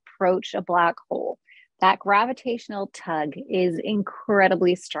you approach a black hole, that gravitational tug is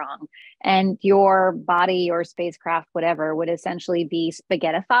incredibly strong, and your body or spacecraft, whatever, would essentially be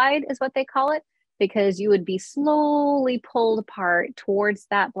spaghettified, is what they call it, because you would be slowly pulled apart towards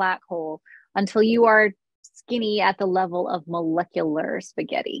that black hole until you are skinny at the level of molecular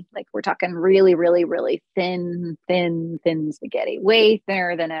spaghetti. Like we're talking really, really, really thin spaghetti, way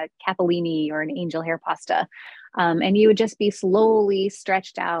thinner than a capellini or an angel hair pasta. And you would just be slowly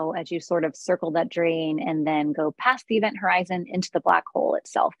stretched out as you sort of circle that drain and then go past the event horizon into the black hole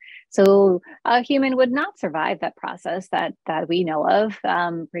itself. So a human would not survive that process that we know of.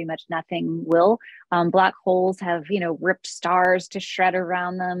 Pretty much nothing will. Black holes have, ripped stars to shred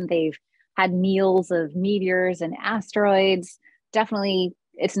around them. They've had meals of meteors and asteroids. Definitely,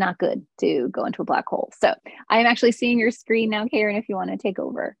 it's not good to go into a black hole. So I'm actually seeing your screen now, Karen, if you want to take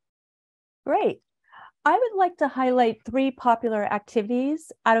over. Great. I would like to highlight 3 popular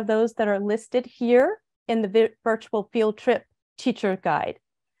activities out of those that are listed here in the virtual field trip teacher guide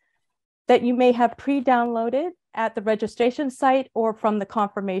that you may have pre-downloaded at the registration site or from the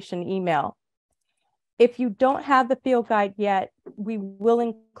confirmation email. If you don't have the field guide yet, we will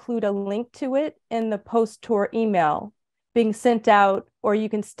include a link to it in the post-tour email being sent out, or you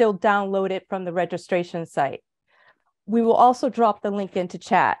can still download it from the registration site. We will also drop the link into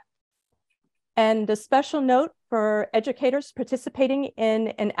chat. And a special note for educators participating in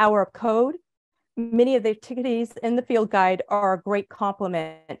an hour of code, many of the activities in the field guide are a great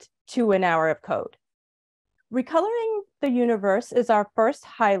complement to an hour of code. Recoloring the universe is our first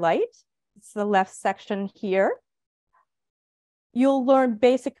highlight. It's the left section here. You'll learn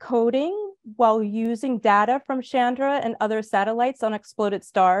basic coding while using data from Chandra and other satellites on exploded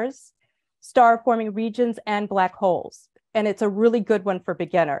stars, star-forming regions, and black holes. And it's a really good one for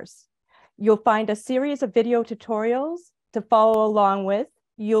beginners. You'll find a series of video tutorials to follow along with.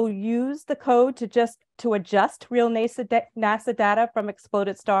 You'll use the code to adjust real NASA data from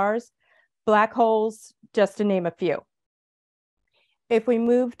exploded stars, black holes, just to name a few. If we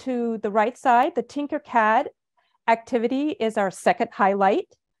move to the right side, the Tinkercad activity is our second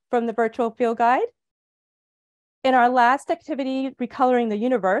highlight from the virtual field guide. In our last activity, Recoloring the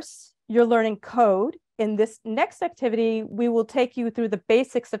Universe, you're learning code. In this next activity, we will take you through the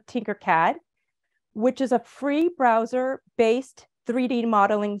basics of Tinkercad, which is a free browser-based 3D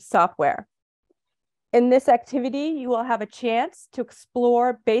modeling software. In this activity, you will have a chance to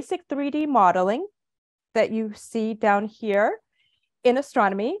explore basic 3D modeling that you see down here in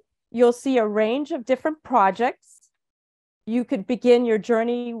astronomy. You'll see a range of different projects You could begin your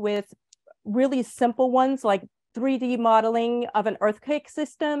journey with really simple ones like 3D modeling of an earthquake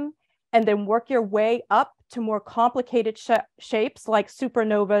system, and then work your way up to more complicated shapes like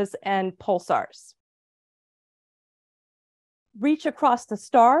supernovas and pulsars. Reach Across the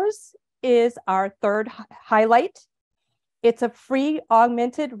Stars is our third highlight. It's a free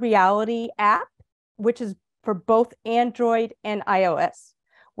augmented reality app, which is for both Android and iOS,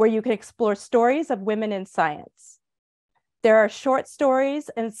 where you can explore stories of women in science. There are short stories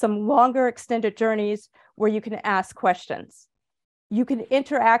and some longer extended journeys where you can ask questions. You can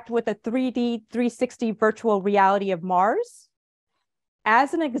interact with a 3D 360 virtual reality of Mars.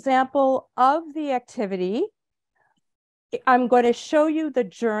 As an example of the activity, I'm going to show you the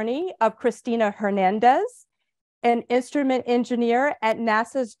journey of Cristina Hernandez, an instrument engineer at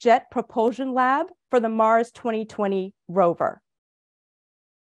NASA's Jet Propulsion Lab for the Mars 2020 rover.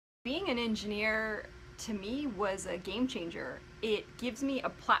 Being an engineer to me was a game changer. It gives me a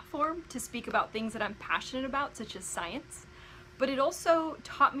platform to speak about things that I'm passionate about, such as science, but it also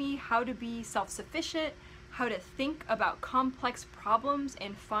taught me how to be self-sufficient, how to think about complex problems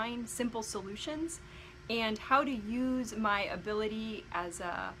and find simple solutions, and how to use my ability as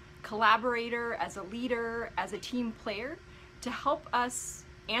a collaborator, as a leader, as a team player to help us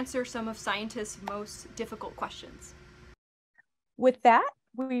answer some of scientists' most difficult questions. With that,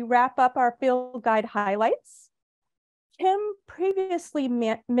 we wrap up our field guide highlights. Kim previously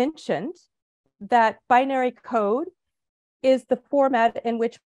mentioned that binary code is the format in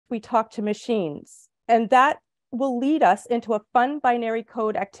which we talk to machines, and that will lead us into a fun binary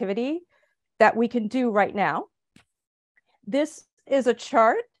code activity that we can do right now. This is a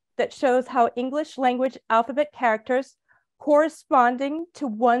chart that shows how English language alphabet characters corresponding to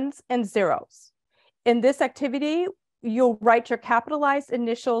ones and zeros. In this activity, you'll write your capitalized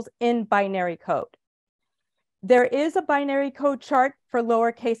initials in binary code. There is a binary code chart for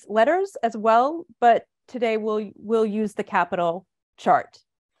lowercase letters as well, but today we'll use the capital chart.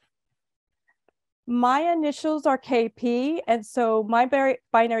 My initials are KP, and so my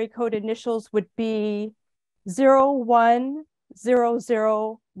binary code initials would be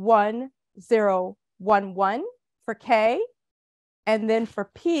 01001011 for K, and then for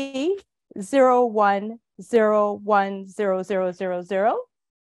P, 01010000.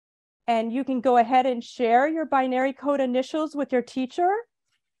 And you can go ahead and share your binary code initials with your teacher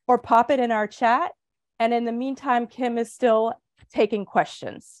or pop it in our chat. And in the meantime, Kim is still taking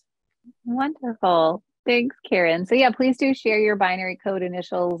questions. Wonderful. Thanks, Karen. So yeah, please do share your binary code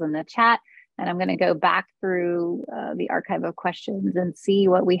initials in the chat. And I'm going to go back through the archive of questions and see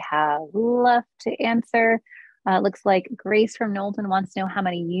what we have left to answer. It looks like Grace from Knowlton wants to know how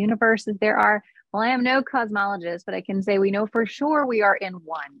many universes there are. Well, I am no cosmologist, but I can say we know for sure we are in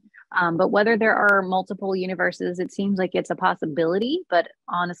one. But whether there are multiple universes, it seems like it's a possibility, but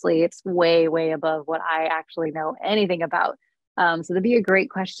honestly, it's way, way above what I actually know anything about. So that'd be a great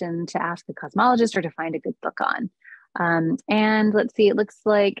question to ask a cosmologist or to find a good book on. And let's see, it looks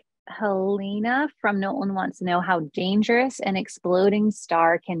like Helena from Knowlton wants to know how dangerous an exploding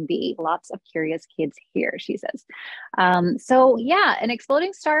star can be. Lots of curious kids here, she says. So yeah, an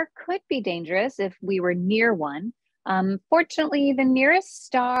exploding star could be dangerous if we were near one. Fortunately, the nearest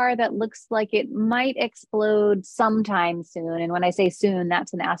star that looks like it might explode sometime soon, and when I say soon,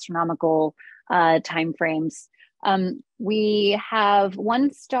 that's in astronomical time frames. We have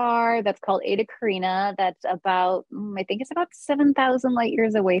one star that's called Eta Carina that's about, I think it's about 7,000 light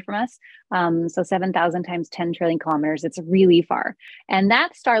years away from us. So 7,000 times 10 trillion kilometers. It's really far. And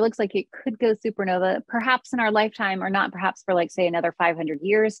that star looks like it could go supernova, perhaps in our lifetime or not, perhaps for like, say, another 500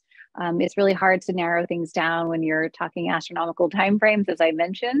 years. It's really hard to narrow things down when you're talking astronomical timeframes, as I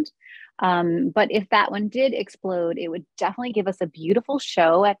mentioned. But if that one did explode, it would definitely give us a beautiful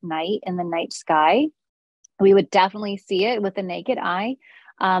show at night in the night sky. We would definitely see it with the naked eye,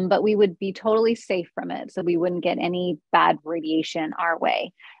 but we would be totally safe from it. So we wouldn't get any bad radiation our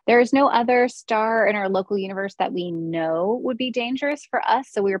way. There is no other star in our local universe that we know would be dangerous for us.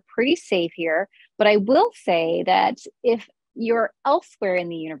 So we're pretty safe here. But I will say that if you're elsewhere in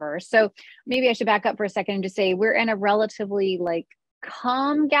the universe, so maybe I should back up for a second and just say we're in a relatively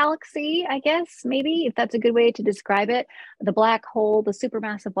calm galaxy, I guess, maybe, if that's a good way to describe it. The black hole, the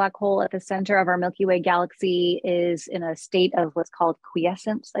supermassive black hole at the center of our Milky Way galaxy is in a state of what's called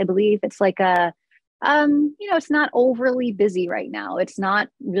quiescence, I believe. It's like a, it's not overly busy right now. It's not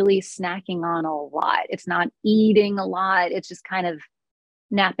really snacking on a lot. It's not eating a lot. It's just kind of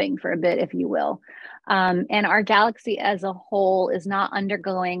napping for a bit, if you will. And our galaxy as a whole is not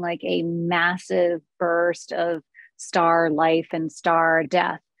undergoing like a massive burst of star life and star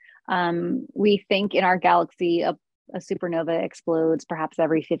death. We think in our galaxy a supernova explodes perhaps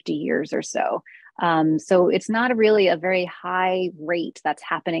every 50 years or so. So it's not really a very high rate that's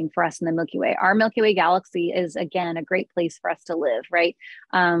happening for us in the Milky Way. Our Milky Way galaxy is, again, a great place for us to live, right?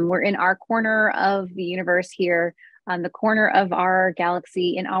 We're in our corner of the universe here, on the corner of our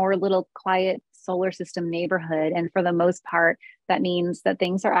galaxy, in our little quiet solar system neighborhood. And for the most part, that means that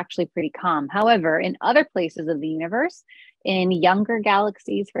things are actually pretty calm. However, in other places of the universe, in younger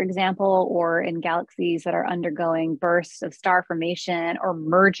galaxies, for example, or in galaxies that are undergoing bursts of star formation or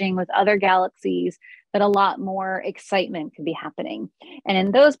merging with other galaxies, that a lot more excitement could be happening. And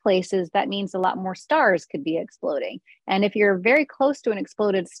in those places, that means a lot more stars could be exploding. And if you're very close to an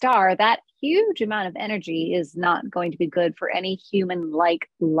exploded star, that huge amount of energy is not going to be good for any human-like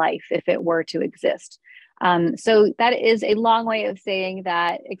life if it were to exist. So that is a long way of saying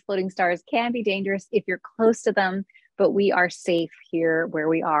that exploding stars can be dangerous if you're close to them, but we are safe here where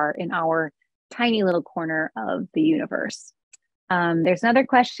we are in our tiny little corner of the universe. There's another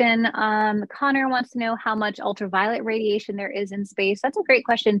question. Connor wants to know how much ultraviolet radiation there is in space. That's a great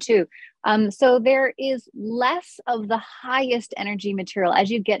question too. So there is less of the highest energy material.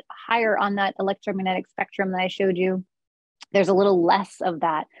 As you get higher on that electromagnetic spectrum that I showed you, there's a little less of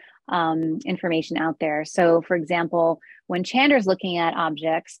that information out there. So for example, when Chandra's looking at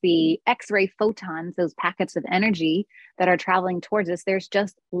objects, the X-ray photons, those packets of energy that are traveling towards us, there's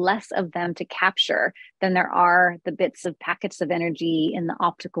just less of them to capture than there are the bits of packets of energy in the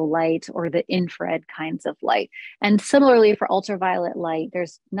optical light or the infrared kinds of light. And similarly for ultraviolet light,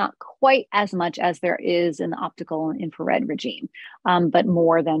 there's not quite as much as there is in the optical and infrared regime, but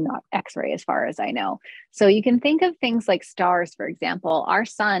more than X-ray as far as I know. So you can think of things like stars, for example. Our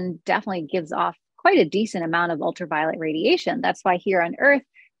sun definitely gives off quite a decent amount of ultraviolet radiation. That's why here on Earth,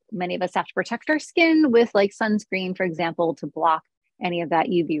 many of us have to protect our skin with like sunscreen, for example, to block any of that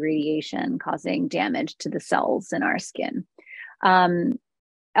UV radiation causing damage to the cells in our skin.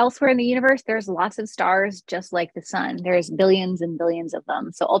 Elsewhere in the universe, there's lots of stars just like the sun. There's billions and billions of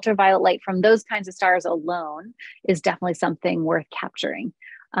them. So ultraviolet light from those kinds of stars alone is definitely something worth capturing.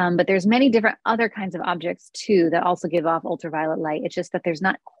 But there's many different other kinds of objects too that also give off ultraviolet light. It's just that there's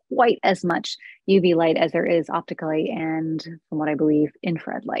not quite as much UV light as there is optically and, from what I believe,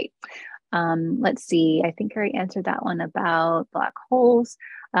 infrared light. Let's see, I think I already answered that one about black holes.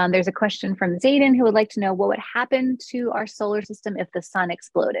 There's a question from Zayden who would like to know what would happen to our solar system if the sun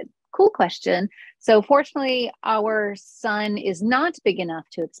exploded. Cool question. So fortunately, our sun is not big enough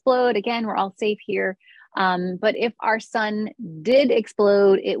to explode. Again, we're all safe here. But if our sun did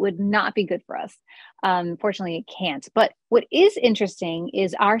explode, it would not be good for us. Fortunately, it can't. But what is interesting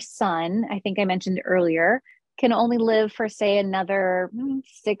is our sun, I think I mentioned earlier, can only live for, say, another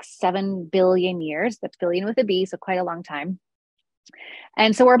 6-7 billion years. That's billion with a B, so quite a long time.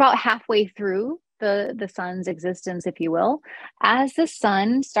 And so we're about halfway through the sun's existence, if you will. As the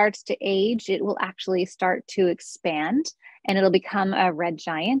sun starts to age, it will actually start to expand and it'll become a red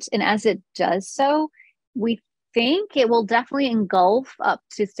giant. And as it does so, we think it will definitely engulf up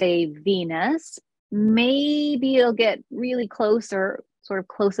to, say, Venus. Maybe it'll get really close or sort of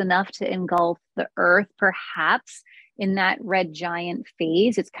close enough to engulf the Earth, perhaps in that red giant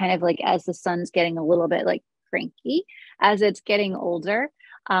phase. It's kind of like as the sun's getting a little bit like cranky as it's getting older.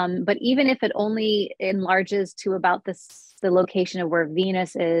 But even if it only enlarges to about the location of where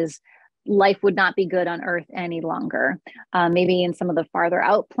Venus is, life would not be good on Earth any longer. Maybe in some of the farther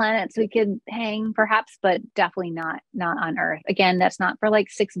out planets we could hang perhaps, but definitely not on Earth. Again, that's not for like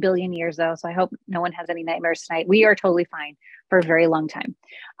 6 billion years though. So I hope no one has any nightmares tonight. We are totally fine for a very long time.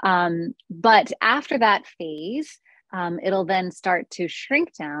 But after that phase, it'll then start to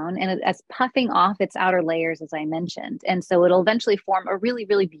shrink down and it's puffing off its outer layers, as I mentioned. And so it'll eventually form a really,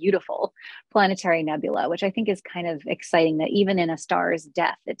 really beautiful planetary nebula, which I think is kind of exciting that even in a star's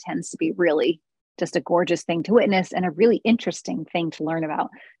death, it tends to be really just a gorgeous thing to witness and a really interesting thing to learn about,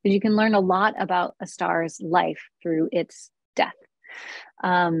 because you can learn a lot about a star's life through its death.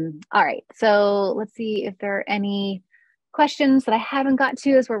 All right, so let's see if there are any questions that I haven't got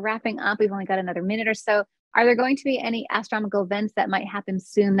to as we're wrapping up. We've only got another minute or so. Are there going to be any astronomical events that might happen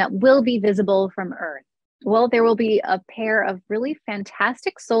soon that will be visible from Earth? Well, there will be a pair of really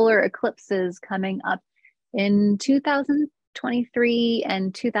fantastic solar eclipses coming up in 2023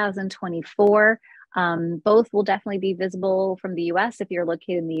 and 2024. Both will definitely be visible from the US if you're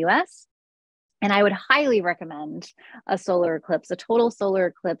located in the US. And I would highly recommend a solar eclipse. A total solar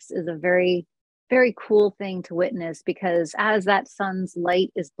eclipse is a very, very cool thing to witness, because as that sun's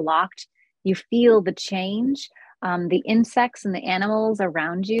light is blocked, you feel the change. The insects and the animals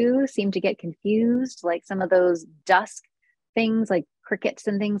around you seem to get confused, like some of those dusk things like crickets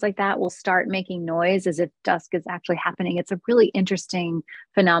and things like that will start making noise as if dusk is actually happening. It's a really interesting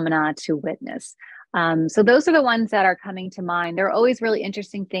phenomena to witness. So those are the ones that are coming to mind. There are always really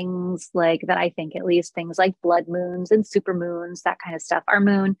interesting things like that, I think, at least things like blood moons and super moons, that kind of stuff. Our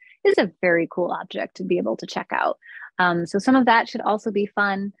moon is a very cool object to be able to check out. So some of that should also be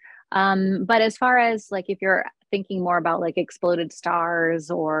fun. But as far as like, if you're thinking more about like exploded stars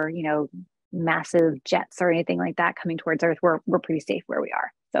or, you know, massive jets or anything like that coming towards Earth, we're pretty safe where we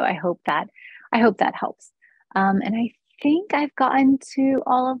are. So I hope that helps. And I think I've gotten to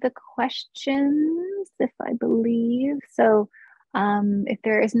all of the questions, if I believe. So if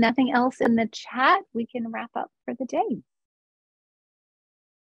there is nothing else in the chat, we can wrap up for the day.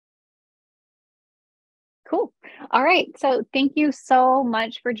 Cool. All right. So thank you so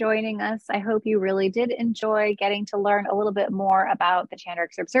much for joining us. I hope you really did enjoy getting to learn a little bit more about the Chandra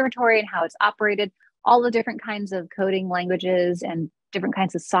Observatory and how it's operated, all the different kinds of coding languages and different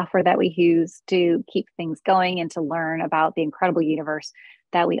kinds of software that we use to keep things going and to learn about the incredible universe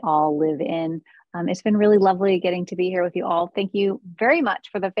that we all live in. It's been really lovely getting to be here with you all. Thank you very much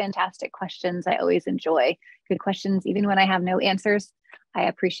for the fantastic questions. I always enjoy good questions, even when I have no answers. I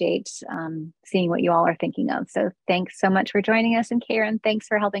appreciate seeing what you all are thinking of. So thanks so much for joining us. And Karen, thanks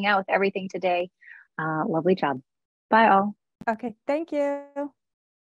for helping out with everything today. Lovely job. Bye all. Okay, thank you.